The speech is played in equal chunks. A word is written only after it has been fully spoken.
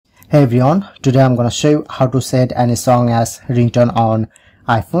Hey everyone, today I'm gonna show you how to set any song as ringtone on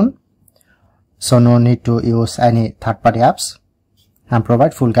iPhone. So no need to use any third-party apps and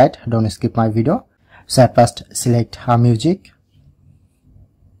provide full guide. Don't skip my video. So at first select music,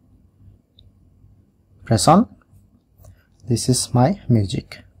 press on. This is my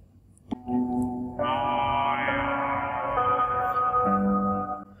music.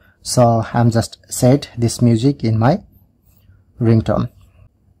 So I'm just set this music in my ringtone.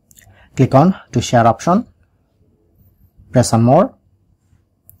 Click on to share option, press on more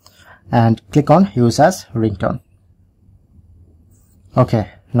and click on use as ringtone.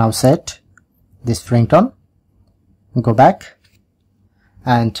 Okay, now set this ringtone, go back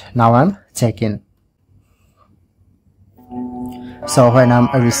and now I'm check-in. So when I'm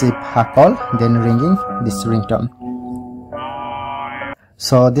receive a call, then ringing this ringtone.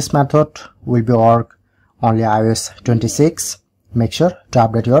 So this method will be work only iOS 26. Make sure to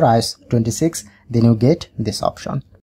update your iOS 26, then you get this option.